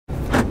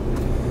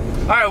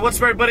Alright, what's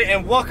up everybody,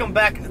 and welcome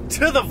back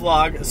to the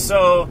vlog.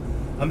 So,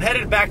 I'm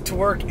headed back to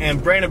work,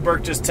 and Brandon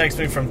Burke just texted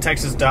me from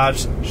Texas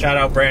Dodge. Shout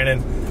out,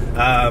 Brandon.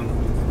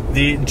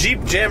 The Jeep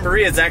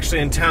Jamboree is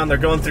actually in town. They're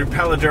going through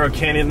Paladero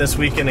Canyon this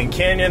weekend in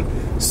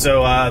Canyon.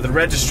 So, the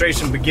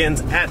registration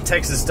begins at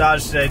Texas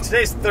Dodge today.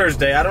 Today's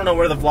Thursday. I don't know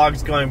where the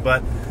vlog's going,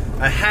 but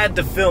I had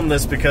to film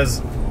this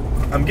because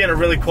I'm getting a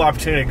really cool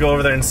opportunity to go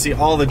over there and see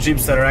all the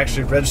Jeeps that are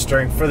actually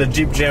registering for the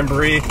Jeep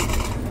Jamboree.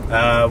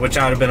 Which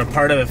I would have been a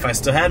part of if I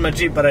still had my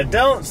Jeep, but I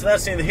don't, so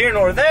that's neither here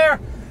nor there.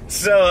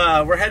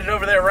 So we're headed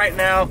over there right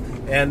now,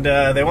 and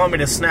they want me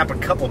to snap a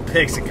couple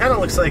pics. It kind of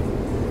looks like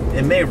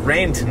it may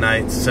rain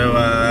tonight, so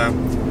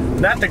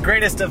not the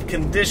greatest of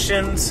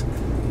conditions.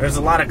 There's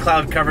a lot of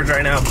cloud coverage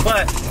right now,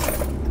 but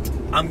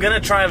I'm gonna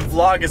try and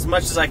vlog as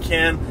much as I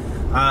can.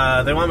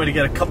 They want me to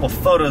get a couple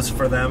photos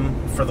for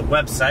them for the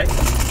website,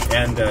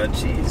 and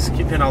geez,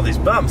 keep hitting all these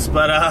bumps,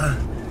 but a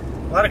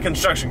lot of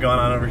construction going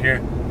on over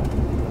here.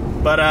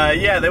 But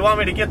yeah, they want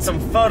me to get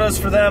some photos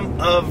for them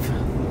of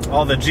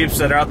all the Jeeps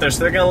that are out there. So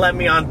they're going to let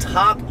me on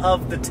top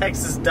of the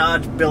Texas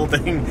Dodge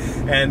building.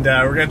 And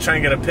we're going to try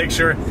and get a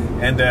picture.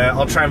 And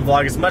I'll try and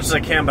vlog as much as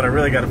I can, but I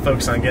really got to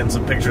focus on getting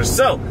some pictures.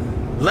 So,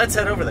 let's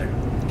head over there.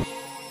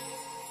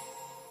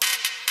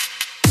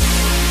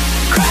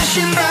 Crash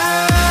and burn,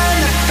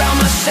 I found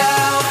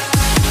myself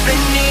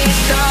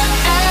beneath the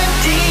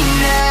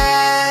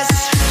emptiness.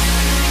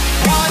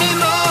 Wanting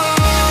more,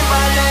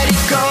 I let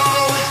it go.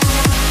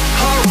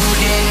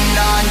 Holding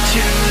on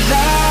to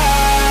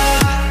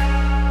love,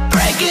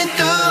 breaking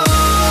through, I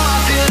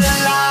feel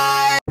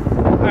alive.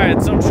 Alright,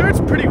 so I'm sure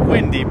it's pretty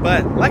windy,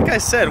 but like I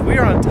said, we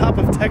are on top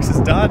of Texas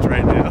Dodge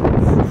right now.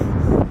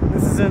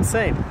 This is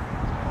insane.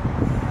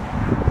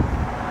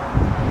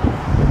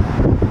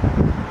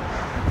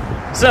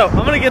 So,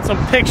 I'm gonna get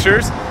some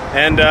pictures,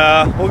 and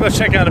we'll go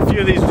check out a few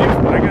of these Jeeps,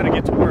 but I gotta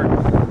get to work.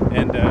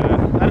 And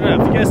I don't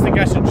know, if you guys think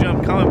I should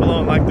jump, comment below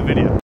and like the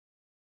video.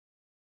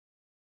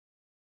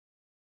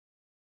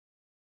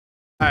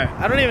 Alright,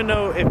 I don't even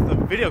know if the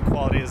video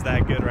quality is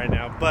that good right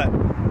now, but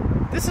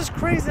this is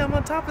crazy. I'm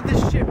on top of this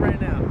shit right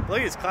now. Look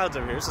at these clouds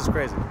over here. This is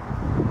crazy.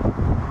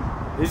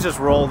 These just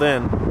rolled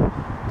in.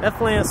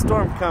 Definitely a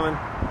storm coming.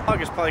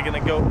 Fog is probably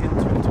going to go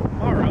into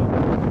tomorrow,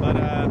 but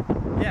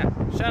yeah,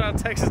 shout out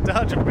Texas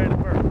Dodge and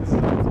Brandon Burke. This is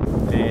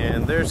awesome.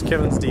 And there's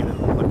Kevin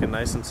Steven looking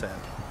nice and sad.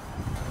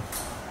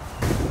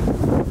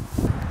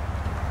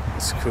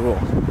 It's cool.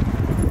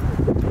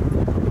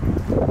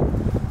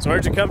 So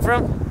where'd you come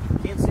from?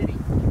 Kansas City.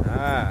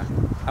 Ah,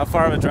 how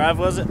far of a drive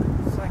was it?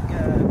 It's like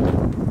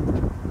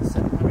 700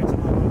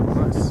 something.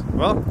 Nice.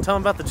 Well, tell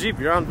them about the Jeep.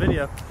 You're on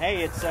video.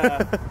 Hey, it's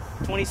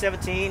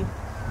 2017.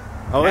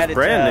 Oh, it's Had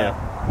brand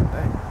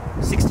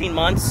new. 16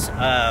 months.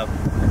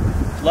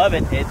 Love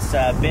it. It's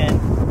been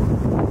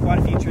quite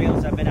a few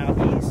trails. I've been out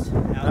east,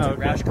 out to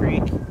Roush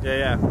Creek. Yeah,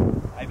 yeah.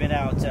 I've been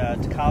out to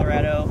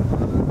Colorado,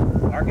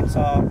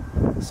 Arkansas,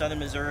 southern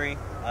Missouri.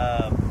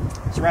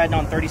 It's riding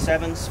on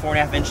 37s,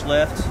 4.5-inch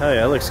lift. Oh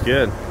yeah, it looks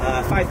good.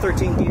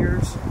 513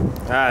 gears.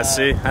 Ah,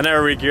 see, I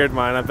never re-geared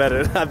mine. I bet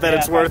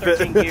it's worth it.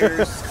 513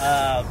 gears.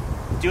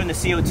 Doing the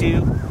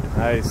CO2.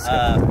 Nice.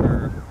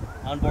 For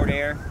onboard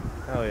air.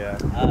 Hell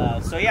yeah.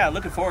 So yeah,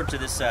 looking forward to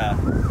this. So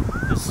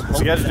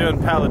you guys are doing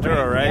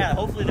Paladero, right? Yeah.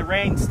 Hopefully the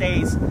rain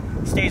stays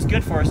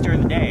good for us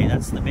during the day.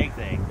 That's the big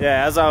thing.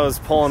 Yeah. As I was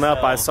pulling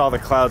up, I saw the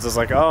clouds. I was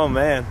like, oh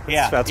man.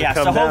 Yeah. It's about to come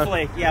so down.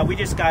 hopefully, yeah, we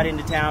just got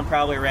into town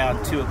probably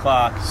around 2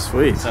 o'clock.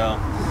 Sweet. So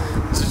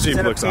this Jeep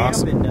looks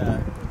awesome. And,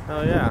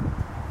 oh yeah.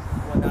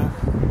 Whatnot.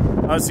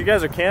 Oh, so you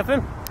guys are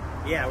camping?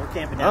 Yeah, we're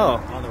camping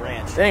down on the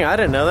ranch. Dang, I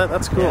didn't know that.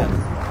 That's cool.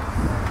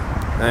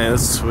 Yeah. Dang,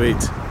 this is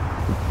sweet.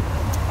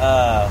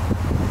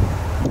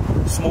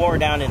 Some more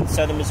down in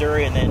southern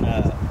Missouri, and then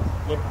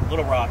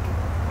Little Rock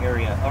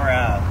area, or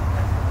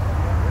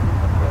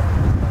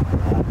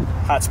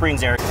Hot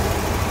Springs area.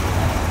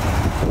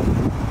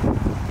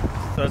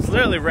 So it's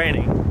literally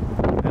raining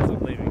as I'm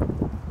leaving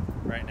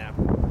right now.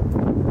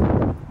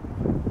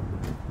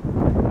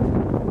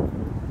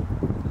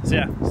 So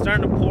yeah,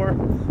 starting to pour.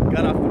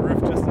 Got off the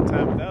roof just in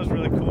time, but that was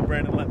really cool.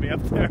 Brandon let me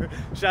up there.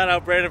 Shout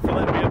out Brandon for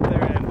letting me up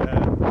there, and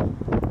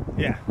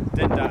yeah,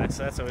 didn't die,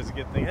 so that's always a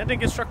good thing. I didn't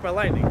get struck by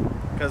lightning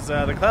because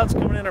the clouds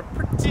coming in are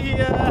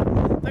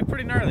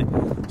pretty gnarly.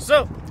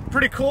 So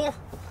pretty cool.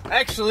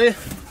 Actually,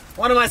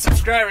 one of my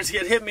subscribers, he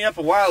had hit me up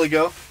a while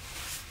ago,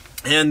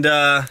 and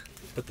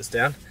put this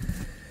down.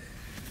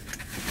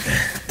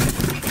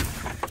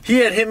 He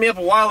had hit me up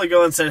a while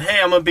ago and said,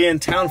 hey, I'm gonna be in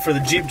town for the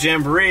Jeep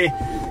Jamboree,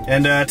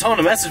 and told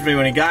him to message me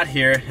when he got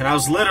here, and I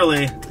was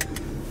literally,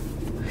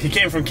 he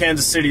came from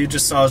Kansas City, you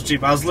just saw his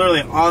Jeep. I was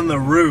literally on the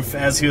roof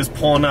as he was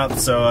pulling up,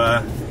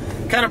 so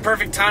kind of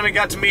perfect timing.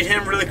 Got to meet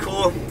him, really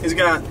cool. He's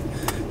got,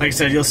 like I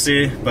said, you'll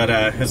see, but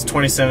his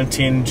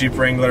 2017 Jeep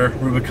Wrangler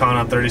Rubicon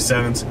on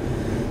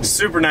 37s.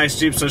 Super nice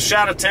Jeep, so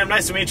shout out to him.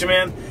 Nice to meet you,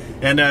 man.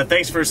 And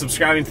thanks for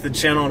subscribing to the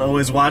channel and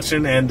always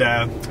watching. And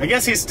I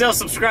guess he's still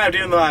subscribed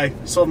even though I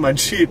sold my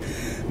Jeep.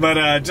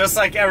 But just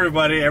like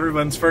everybody,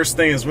 everyone's first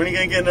thing is, when are you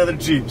going to get another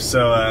Jeep?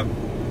 So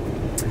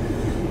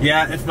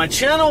Yeah, if my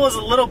channel was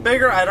a little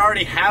bigger, I'd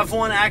already have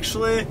one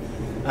actually.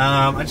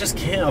 I just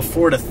can't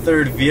afford a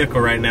third vehicle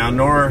right now,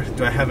 nor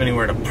do I have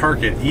anywhere to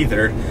park it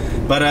either.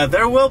 But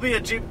there will be a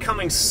Jeep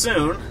coming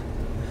soon.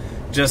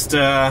 Just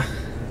gotta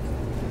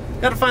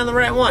find the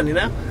right one, you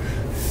know?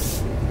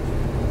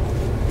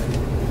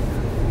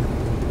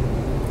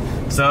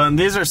 So, and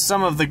these are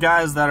some of the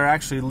guys that are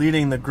actually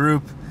leading the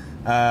group.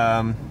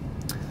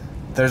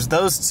 There's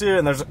those two,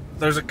 and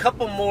there's a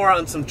couple more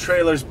on some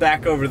trailers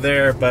back over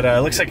there, but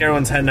it looks like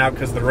everyone's heading out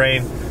because of the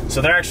rain.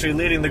 So they're actually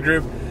leading the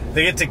group.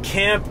 They get to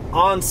camp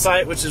on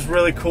site, which is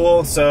really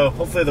cool, so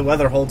hopefully the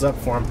weather holds up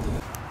for them.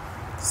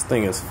 This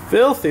thing is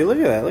filthy. Look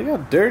at that. Look how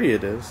dirty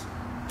it is.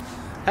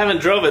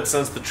 Haven't drove it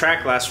since the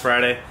track last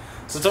Friday,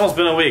 so it's almost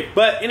been a week.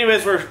 But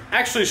anyways, we're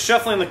actually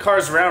shuffling the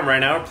cars around right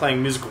now. We're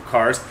playing musical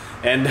cars.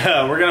 And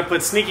we're going to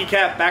put Sneaky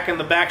Cat back in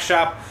the back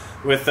shop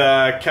with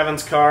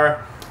Kevin's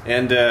car.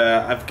 And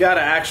I've got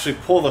to actually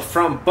pull the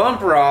front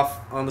bumper off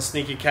on the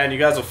Sneaky Cat. And you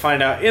guys will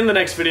find out in the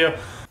next video.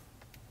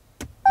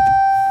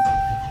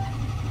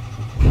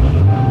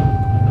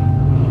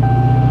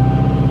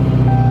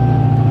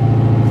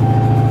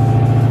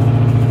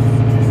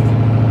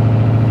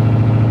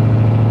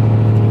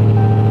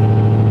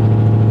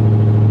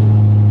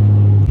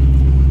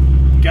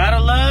 Gotta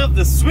love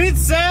the sweet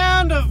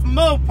sound of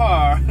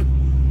Mopar.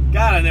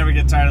 God, I never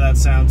get tired of that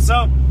sound.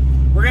 So,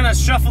 we're gonna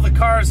shuffle the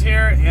cars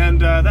here, and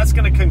that's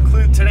gonna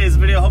conclude today's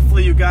video.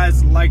 Hopefully you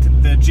guys liked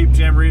the Jeep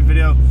Jamboree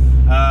video.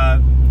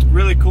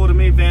 Really cool to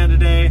meet Van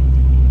today.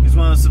 He's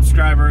one of the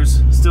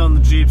subscribers, still in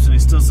the Jeeps, and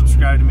he's still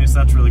subscribed to me, so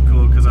that's really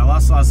cool, because I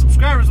lost a lot of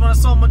subscribers when I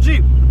sold my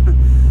Jeep.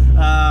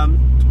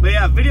 But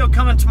yeah, video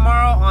coming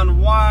tomorrow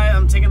on why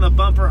I'm taking the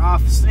bumper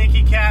off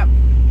Sneaky Cat,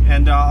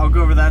 and I'll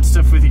go over that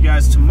stuff with you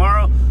guys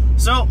tomorrow.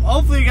 So,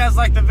 hopefully you guys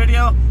liked the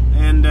video.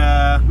 And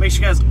make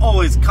sure you guys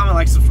always comment,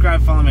 like,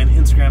 subscribe, follow me on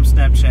Instagram,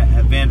 Snapchat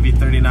at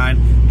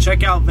VanV39.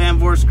 Check out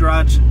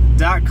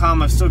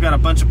VanVorstGarage.com. I've still got a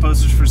bunch of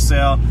posters for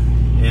sale.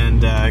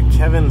 And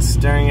Kevin's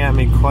staring at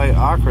me quite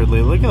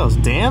awkwardly. Look at those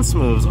dance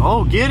moves.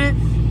 Oh, get it?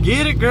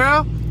 Get it,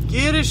 girl.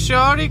 Get it,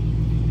 shorty.